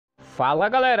Fala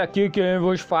galera, aqui quem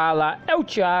vos fala é o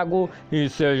Thiago e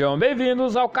sejam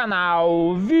bem-vindos ao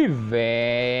canal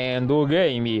Vivendo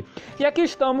Game. E aqui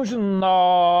estamos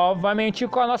novamente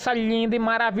com a nossa linda e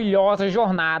maravilhosa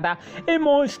jornada em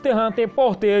Monster Hunter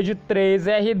por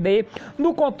pt3RD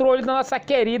no controle da nossa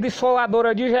querida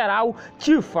isoladora de geral,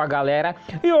 Tifa, galera.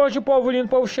 E hoje, povo lindo,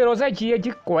 povo cheiroso, é dia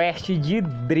de quest de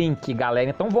drink,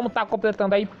 galera. Então vamos estar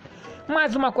completando aí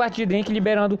mais uma quest de drink,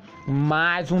 liberando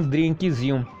mais um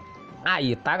drinkzinho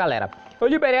aí, tá, galera? Eu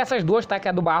liberei essas duas, tá? Que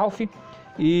é a do Bufs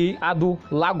e a do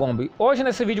Lagombe. Hoje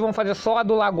nesse vídeo vamos fazer só a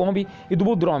do Lagombe e do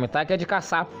Budrome, tá? Que é de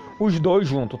caçar os dois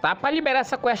juntos, tá? Pra liberar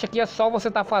essa quest aqui é só você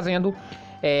tá fazendo,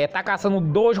 tá caçando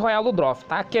 2 Royal Ludroth,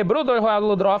 tá? Quebrou 2 Royal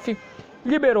Ludroth,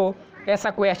 liberou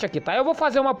essa quest aqui, tá? Eu vou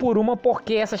fazer uma por uma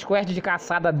porque essas quests de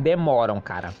caçada demoram,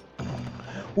 cara.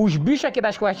 Os bichos aqui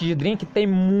das quests de drink tem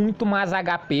muito mais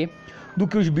HP do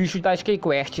que os bichos das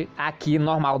Keyquest aqui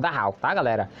normal da HAL, tá,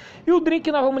 galera? E o drink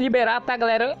que nós vamos liberar, tá,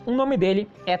 galera? O nome dele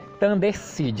é Thunder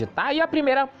Seed, tá? E a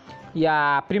primeira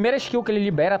skill que ele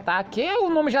libera, tá? Que o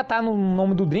nome já tá no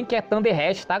nome do drink, é Thunder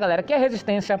Hash, tá, galera? Que é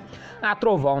resistência a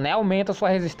trovão, né? Aumenta a sua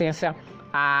resistência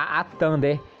a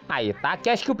Thunder aí, tá? Que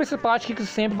é a skill principal, acho que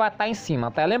sempre vai estar em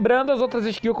cima, tá? Lembrando, as outras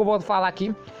skills que eu vou falar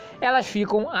aqui, elas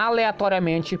ficam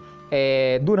aleatoriamente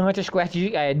durante as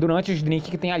quests, durante os drinks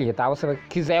que tem ali, tá? Você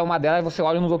quiser uma delas, você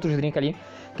olha nos outros drinks ali,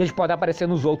 que eles podem aparecer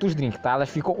nos outros drinks, tá? Elas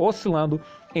ficam oscilando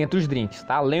entre os drinks,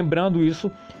 tá? Lembrando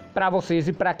isso pra vocês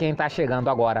e pra quem tá chegando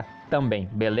agora também,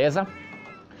 beleza?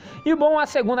 E bom, a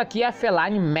segunda aqui é a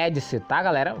Felyne Medici, tá,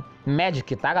 galera?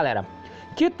 Magic, tá, galera?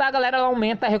 Que, tá, galera, ela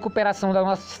aumenta a recuperação da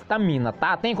nossa estamina,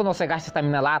 tá? Tem quando você gasta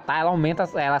estamina lá, tá? Ela aumenta,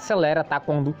 ela acelera, tá?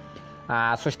 Quando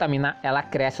a sua estamina, ela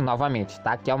cresce novamente,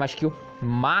 tá? Que é uma skill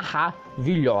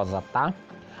maravilhosa, tá?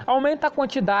 Aumenta a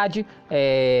quantidade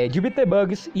de BT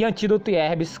bugs e antídoto e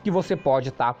herbs que você pode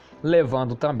estar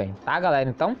levando também, tá, galera?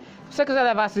 Então, se você quiser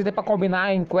levar esse item para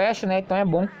combinar em quest, né? Então é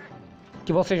bom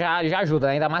que você já ajuda,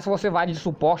 né? Ainda mais se você vai de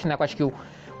suporte, né? Com a skill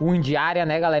diária,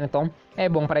 né, galera? Então é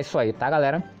bom para isso aí, tá,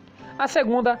 galera? A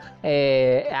segunda,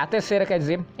 a terceira, quer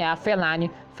dizer, é a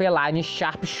Felyne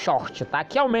Sharpshooter, tá?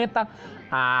 Que aumenta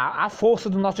a força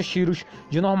dos nossos tiros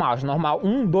de normal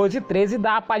 1, 2 e 3 e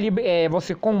dá pra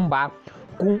você combar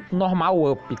com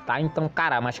normal up, tá? Então,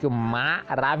 cara, mas que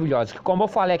maravilhoso. Que como eu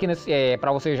falei aqui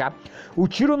pra você já, o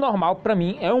tiro normal pra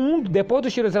mim é depois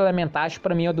dos tiros elementais,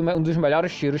 pra mim é um dos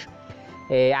melhores tiros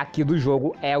aqui do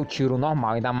jogo, é o tiro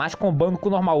normal, ainda mais combando com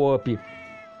o normal up.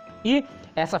 E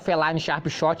essa Felyne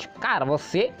Sharpshooter, cara,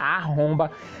 você arromba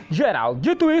geral.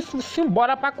 Dito isso,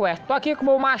 simbora pra quest. Tô aqui com o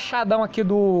meu machadão aqui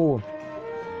do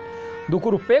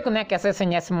Curupeco, né, que é essa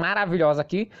SNS maravilhosa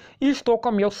aqui, e estou com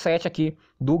o meu set aqui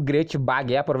do Great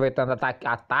Bag, aproveitando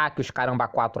ataque, os caramba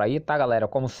 4 aí, tá, galera,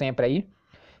 como sempre aí,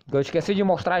 eu esqueci de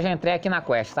mostrar, já entrei aqui na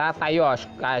quest, tá, aí, ó,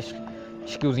 as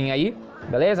skillzinhas aí,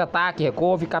 beleza, ataque,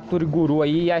 recover, capture guru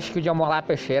aí, e a skill de amorlar a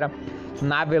peixeira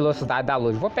na velocidade da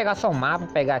luz. Vou pegar só o mapa,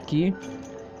 pegar aqui,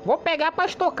 vou pegar pra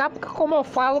estocar, porque como eu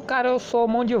falo, cara, eu sou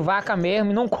mão de vaca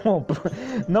mesmo e não compro.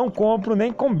 Não compro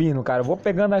nem combino, cara. Vou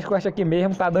pegando as quests aqui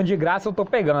mesmo, tá dando de graça, eu tô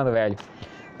pegando, velho.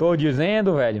 Tô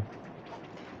dizendo, velho.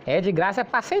 É de graça, é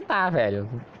pra aceitar, velho.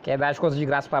 Quer dar as coisas de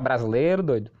graça pra brasileiro,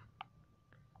 doido?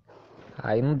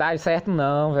 Aí não dá certo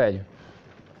não, velho.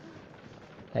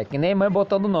 É que nem mãe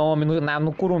botando nome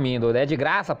no curumim, doido. É de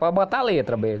graça, pode botar a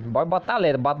letra, velho. Pode botar a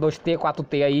letra, bota 2T,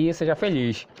 4T aí, seja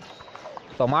feliz.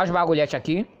 Tomar os bagulhetes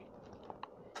aqui,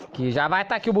 que já vai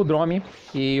estar aqui o Budrome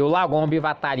e o Lagombe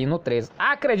vai estar ali no 13.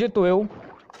 Acredito eu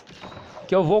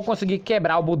que eu vou conseguir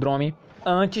quebrar o Budrome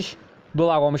antes do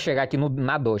Lagombe chegar aqui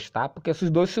na 2, tá? Porque se os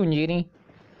dois se unirem,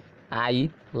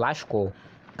 aí lascou.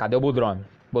 Cadê o Budrome?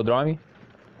 Budrome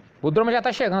já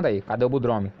tá chegando aí. Cadê o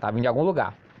Budrome? Tá vindo de algum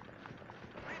lugar.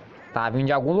 Tá vindo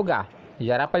de algum lugar.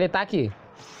 Já era pra ele estar aqui.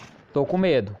 Tô com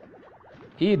medo.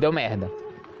 Ih, deu merda.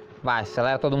 Vai,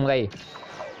 acelera todo mundo aí.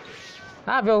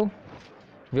 Ah, viu?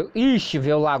 Ixi,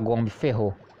 viu o Lagombe,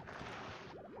 ferrou.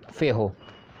 Ferrou.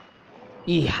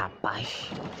 Ih,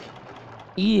 rapaz.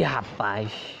 Ih,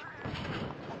 rapaz.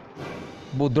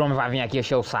 Budrome vai vir aqui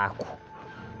encher o saco.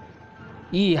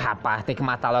 Ih, rapaz, tem que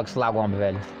matar logo esse Lagombe,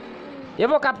 velho. Eu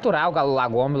vou capturar o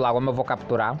Lagombe eu vou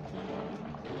capturar.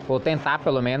 Vou tentar,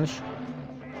 pelo menos.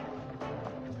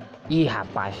 Ih,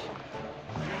 rapaz.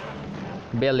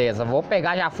 Beleza, vou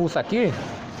pegar já a fuça aqui.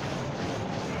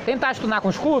 Tentar stunar com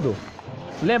o escudo.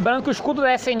 Lembrando que o escudo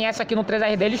da SNS aqui no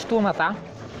 3RD ele stuna, tá?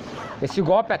 Esse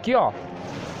golpe aqui, ó,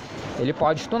 ele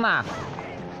pode stunar.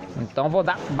 Então vou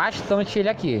dar bastante ele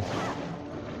aqui,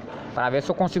 pra ver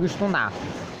se eu consigo stunar,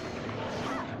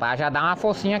 pra já dar uma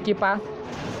forcinha aqui pra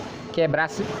quebrar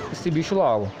esse bicho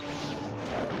logo.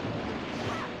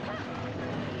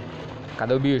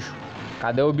 Cadê o bicho?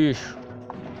 Cadê o bicho?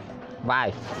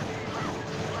 Vai.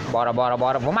 Bora, bora,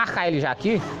 bora. Vou marcar ele já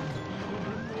aqui.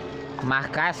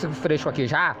 Marcar esse fresco aqui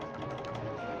já.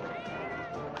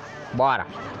 Bora.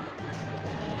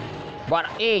 Bora.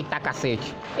 Eita,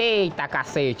 cacete. Eita,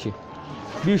 cacete.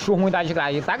 Bicho ruim da desgraça.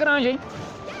 Ele tá grande, hein?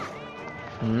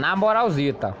 Na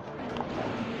moralzita.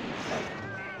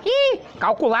 Ih,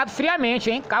 calculado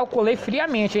friamente, hein? Calculei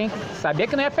friamente, hein? Sabia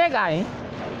que não ia pegar, hein?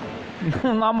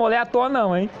 Não amolei à toa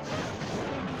não, hein?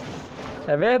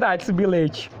 É verdade esse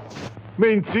bilhete.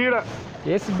 Mentira!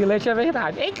 Esse bilhete é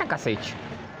verdade. Eita, cacete.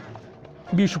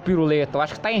 Bicho piruleta. Eu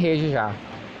acho que tá em rede já.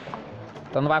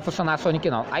 Então não vai funcionar a Sonic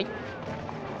não. Ai.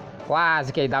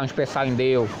 Quase que ele dá um especial em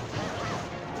Deu.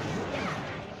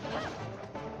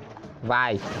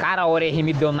 Vai. Cara, a orelha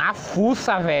me deu na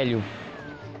fuça, velho.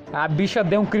 A bicha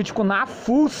deu um crítico na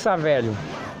fuça, velho.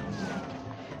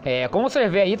 É, como você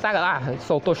vê aí, tá lá.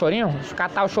 Soltou o chorinho? Deixa eu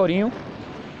catar o chorinho.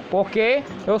 Porque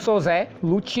eu sou Zé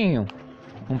Lutinho.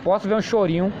 Não posso ver um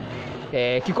chorinho.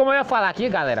 É, que como eu ia falar aqui,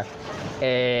 galera.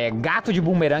 Gato de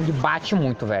bumerangue bate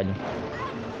muito, velho.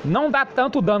 Não dá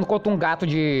tanto dano quanto um gato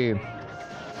de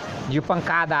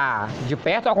pancada de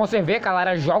perto. Ó, quando você vê,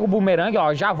 galera, joga o bumerangue,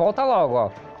 ó, já volta logo, ó.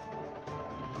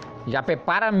 Já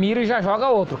prepara a mira e já joga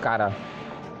outro, cara.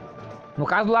 No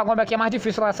caso do Lagomba aqui é mais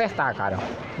difícil ela acertar, cara.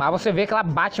 Mas você vê que ela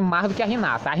bate mais do que a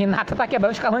Renata. A Renata tá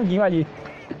quebrando os calanguinhos ali.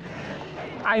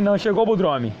 Ai não, chegou o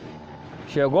Budrome.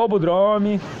 Chegou o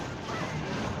Budrome.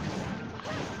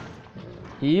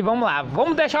 E vamos lá,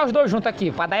 vamos deixar os dois juntos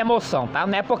aqui, pra dar emoção, tá?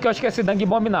 Não é porque eu esqueci Dung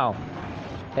Bomb, não.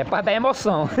 É pra dar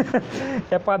emoção.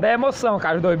 É pra dar emoção,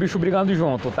 cara, os dois bichos brigando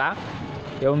junto, tá?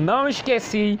 Eu não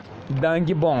esqueci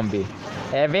Dung Bomb.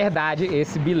 É verdade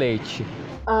esse bilhete.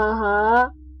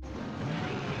 Aham.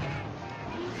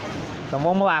 Então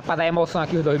vamos lá, pra dar emoção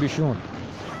aqui os dois bichos juntos.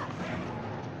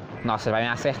 Nossa, ele vai me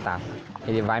acertar.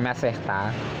 Ele vai me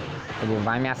acertar. Ele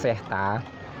vai me acertar.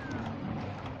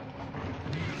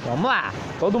 Vamos lá,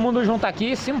 todo mundo junto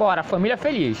aqui, simbora, família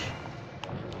feliz.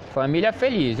 Família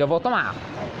feliz, eu vou tomar.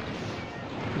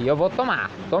 E eu vou tomar,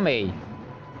 tomei.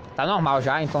 Tá normal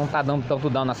já, então não tá dando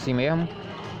tanto dano assim mesmo.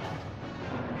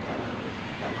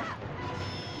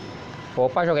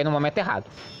 Opa, joguei no momento errado.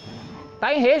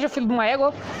 Tá em reja, filho de uma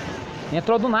égua.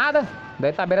 Entrou do nada,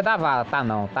 daí tá à beira da vala. Tá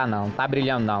não, tá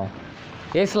brilhando não.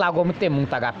 Esse Lagomba tem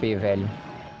muito HP, velho.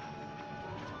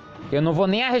 Eu não vou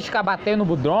nem arriscar bater no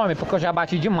Budrome, porque eu já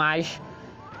bati demais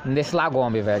nesse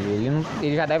Lagomba, velho.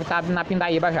 Ele já deve estar na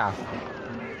pindaíba já.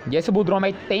 E esse Budrome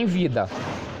aí tem vida.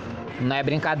 Não é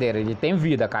brincadeira, ele tem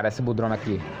vida, cara, esse Budrome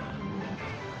aqui.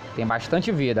 Tem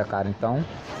bastante vida, cara, então...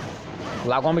 O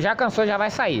Lagomba já cansou, já vai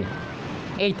sair.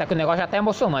 Eita, que o negócio já tá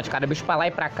emocionante, cara. O bicho pra lá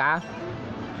e pra cá.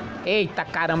 Eita,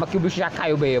 caramba, que o bicho já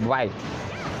caiu, bebo, vai.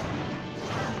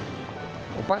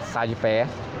 Opa, sai de pé.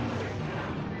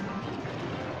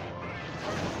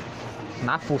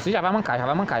 Na força, já vai mancar,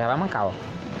 ó.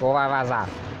 Ou vai vazar.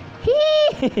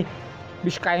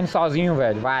 Bicho caindo sozinho,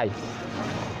 velho, vai.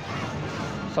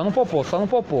 Só no popô, só no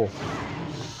popô.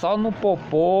 Só no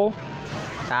popô.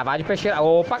 Tá, vai de peixeira.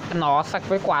 Opa, nossa, que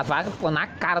foi quase. Vai na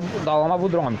cara do Loma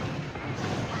Budrome.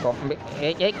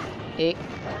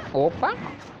 Opa.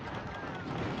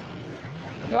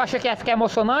 Eu achei que ia ficar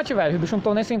emocionante, velho. Os bichos não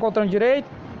estão nem se encontrando direito.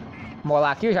 Vamos lá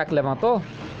aqui, já que levantou.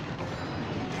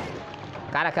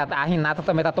 Cara, a Renata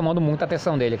também tá tomando muita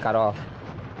atenção dele, cara, ó.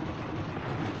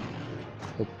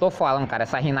 Eu tô falando, cara,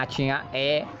 essa Renatinha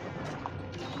é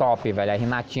top, velho. A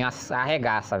Renatinha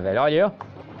arregaça, velho. Olha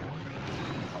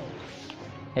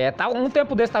aí. Tá, um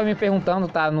tempo desse tava me perguntando,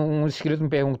 tá? Um inscrito me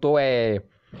perguntou,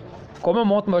 como eu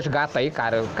monto meus gatos aí,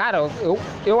 cara. Cara,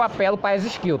 eu apelo para as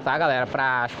skills, tá, galera?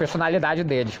 Para as personalidades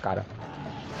deles, cara.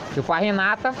 Tipo, a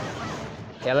Renata,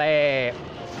 ela é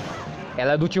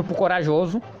do tipo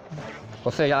corajoso.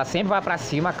 Ou seja, ela sempre vai pra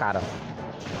cima, cara.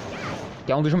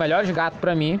 Que é um dos melhores gatos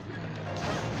pra mim.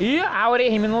 E a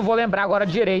Orehime, não vou lembrar agora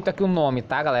direito aqui o nome,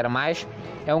 tá, galera? Mas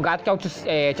é um gato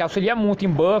que te auxilia muito em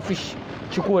buffs,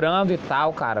 te curando e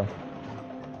tal, cara.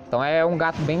 Então é um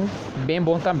gato bem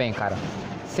bom também, cara.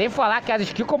 Sem falar que as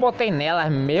skills que eu botei nela,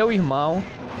 meu irmão.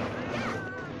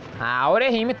 A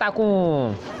Orehime tá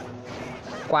com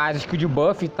as skills de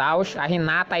buff e tal. A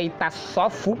Renata aí tá só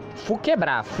full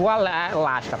quebrar, full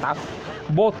lasca, tá?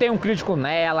 Botei um crítico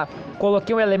nela,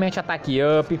 coloquei um elemento de ataque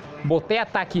up, botei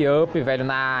ataque up, velho,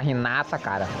 na Renata,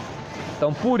 cara.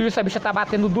 Então por isso a bicha tá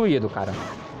batendo doído, cara.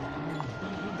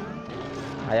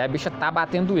 Aí a bicha tá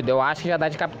batendo doído. Eu acho que já dá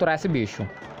de capturar esse bicho.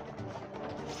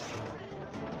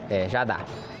 Já dá.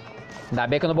 Ainda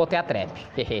bem que eu não botei a trap.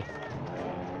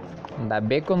 Ainda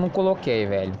bem que eu não coloquei,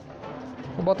 velho.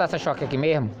 Vou botar essa choque aqui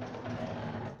mesmo.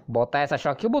 Botar essa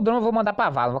choque aqui. O Budrome eu vou mandar pra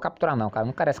vala. Não vou capturar não, cara.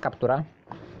 Não carece capturar.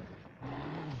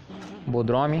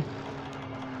 Budrome.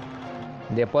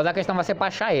 Depois a questão vai ser pra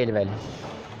achar ele, velho.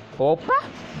 Opa!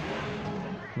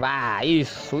 Vai,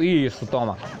 isso,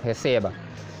 toma. Receba.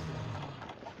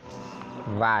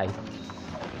 Vai.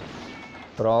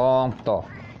 Pronto.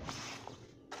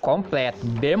 Completo.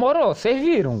 Demorou, vocês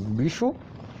viram. Bicho.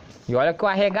 E olha que eu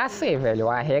arregacei, velho. Eu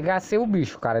arregacei o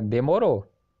bicho, cara. Demorou.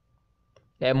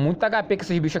 É muito HP que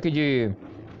esses bichos aqui de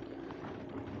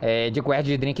quest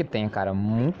de drink tem, cara.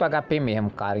 Muito HP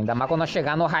mesmo, cara. Ainda mais quando nós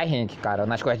chegar no high rank, cara.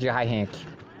 Nas quests de high rank.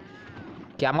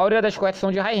 Que a maioria das quests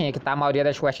são de high rank, tá? A maioria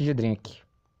das quests de drink.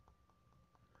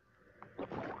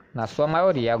 Na sua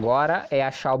maioria. Agora é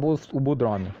achar o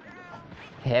Budrome.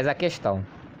 Reza a questão.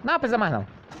 Não precisa mais não.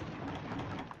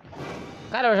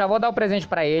 Cara, eu já vou dar o presente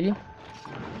pra ele.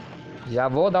 Já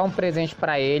vou dar um presente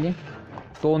pra ele.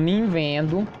 Tô nem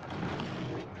vendo.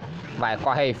 Vai,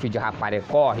 corre aí, filho de rapariga.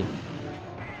 Corre.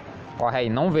 Corre aí.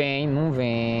 Não vem, não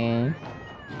vem.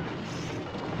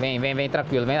 Vem,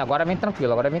 tranquilo. Vem, agora vem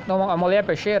tranquilo. Agora vem. Amolei a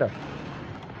peixeira.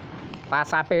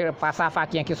 Passar a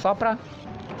faquinha aqui só pra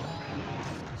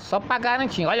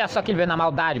garantir. Olha só que ele veio na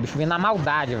maldade, bicho. Veio na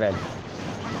maldade, velho.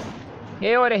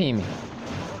 E Orehime.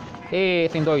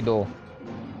 Eita, endoidou.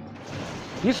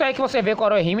 Isso aí que você vê com a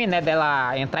Orehime, né?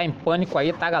 Dela entrar em pânico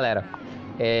aí, tá, galera?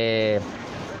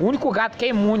 O único gato que é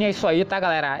imune a isso aí, tá,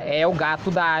 galera? É o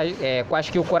gato com a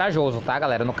skill corajoso, tá,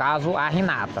 galera? No caso, a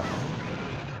Renata.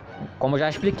 Como já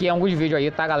expliquei em alguns vídeos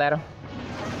aí, tá, galera?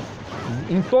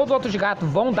 Em todos os outros gatos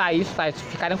vão dar isso, tá? Se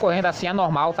ficarem correndo assim é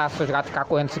normal, tá? Se seus gatos ficarem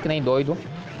correndo assim que nem doido.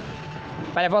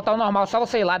 Pra voltar ao normal, só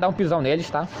você ir lá dar um pisão neles,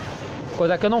 tá?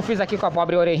 Coisa que eu não fiz aqui com a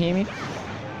pobre Orehime.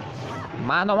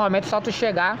 Mas normalmente só tu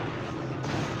chegar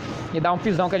e dar um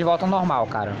pisão que eles voltam ao normal,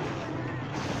 cara.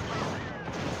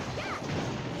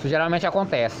 Isso geralmente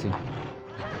acontece.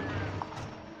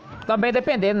 Também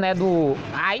dependendo, né, do...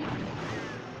 Ai!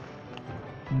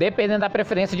 Dependendo da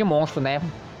preferência de monstro, né?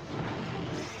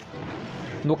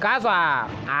 No caso,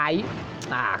 Ai...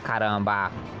 Ah,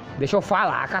 caramba! Deixa eu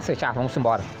falar, cacete. Ah, vamos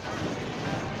embora.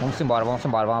 Vamos embora.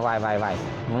 Vai.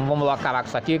 Vamos logo acabar com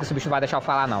isso aqui, que esse bicho não vai deixar eu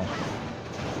falar, não.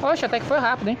 Oxe, até que foi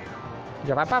rápido, hein?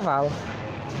 Já vai pra vala.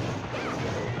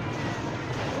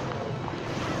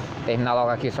 Terminar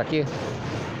logo aqui isso aqui.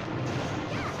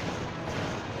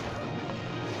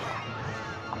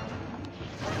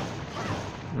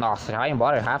 Nossa, já vai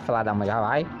embora, já, filha da mãe, já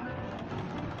vai.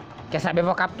 Quer saber, eu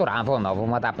vou capturar. Não vou não, vou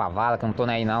mandar pra vala, que eu não tô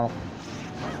nem aí não.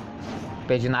 Não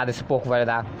perdi nada, esse porco vai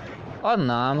dar. Oh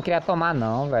não queria tomar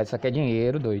não, velho. Isso aqui é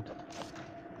dinheiro, doido.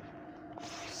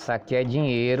 Isso aqui é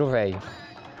dinheiro, velho.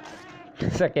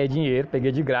 Isso aqui é dinheiro,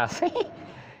 peguei de graça.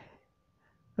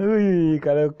 Ui,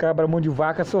 cara, o cabra mão de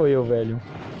vaca sou eu, velho.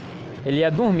 Ele ia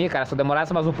dormir, cara. Se eu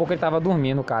demorasse mais um pouco, ele tava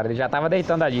dormindo, cara. Ele já tava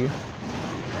deitando ali.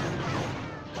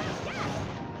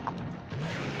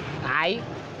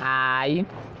 Ai.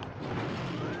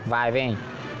 Vai, vem.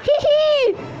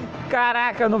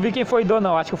 Caraca, eu não vi quem foi do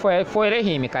não. Acho que foi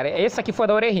Orehime, cara. Esse aqui foi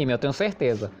da Orehime, eu tenho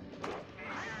certeza.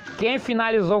 Quem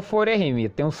finalizou foi Orehime,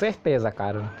 tenho certeza,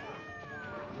 cara.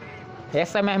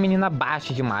 Essa minha menina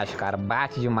bate demais,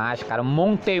 cara.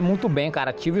 Montei muito bem,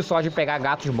 cara. Tive sorte de pegar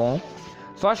gatos bons.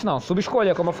 Sorte não,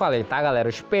 subescolher, como eu falei, tá, galera?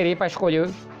 Eu esperei pra escolher,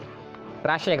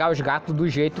 pra chegar os gatos do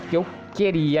jeito que eu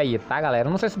queria aí, tá, galera?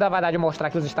 Não sei se dá vai dar de mostrar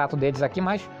aqui os status deles aqui,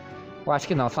 mas eu acho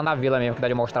que não. Só na vila mesmo que dá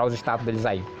de mostrar os status deles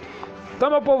aí. Então,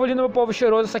 meu povo lindo, meu povo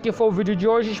cheiroso, esse aqui foi o vídeo de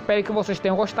hoje. Espero que vocês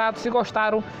tenham gostado. Se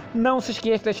gostaram, não se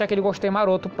esqueça de deixar aquele gostei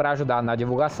maroto para ajudar na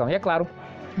divulgação. E é claro,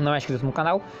 não é inscrito no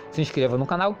canal, se inscreva no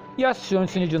canal e acione o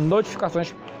sininho de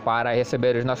notificações para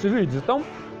receber os nossos vídeos. Então,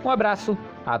 um abraço,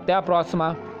 até a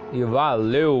próxima e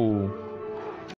valeu!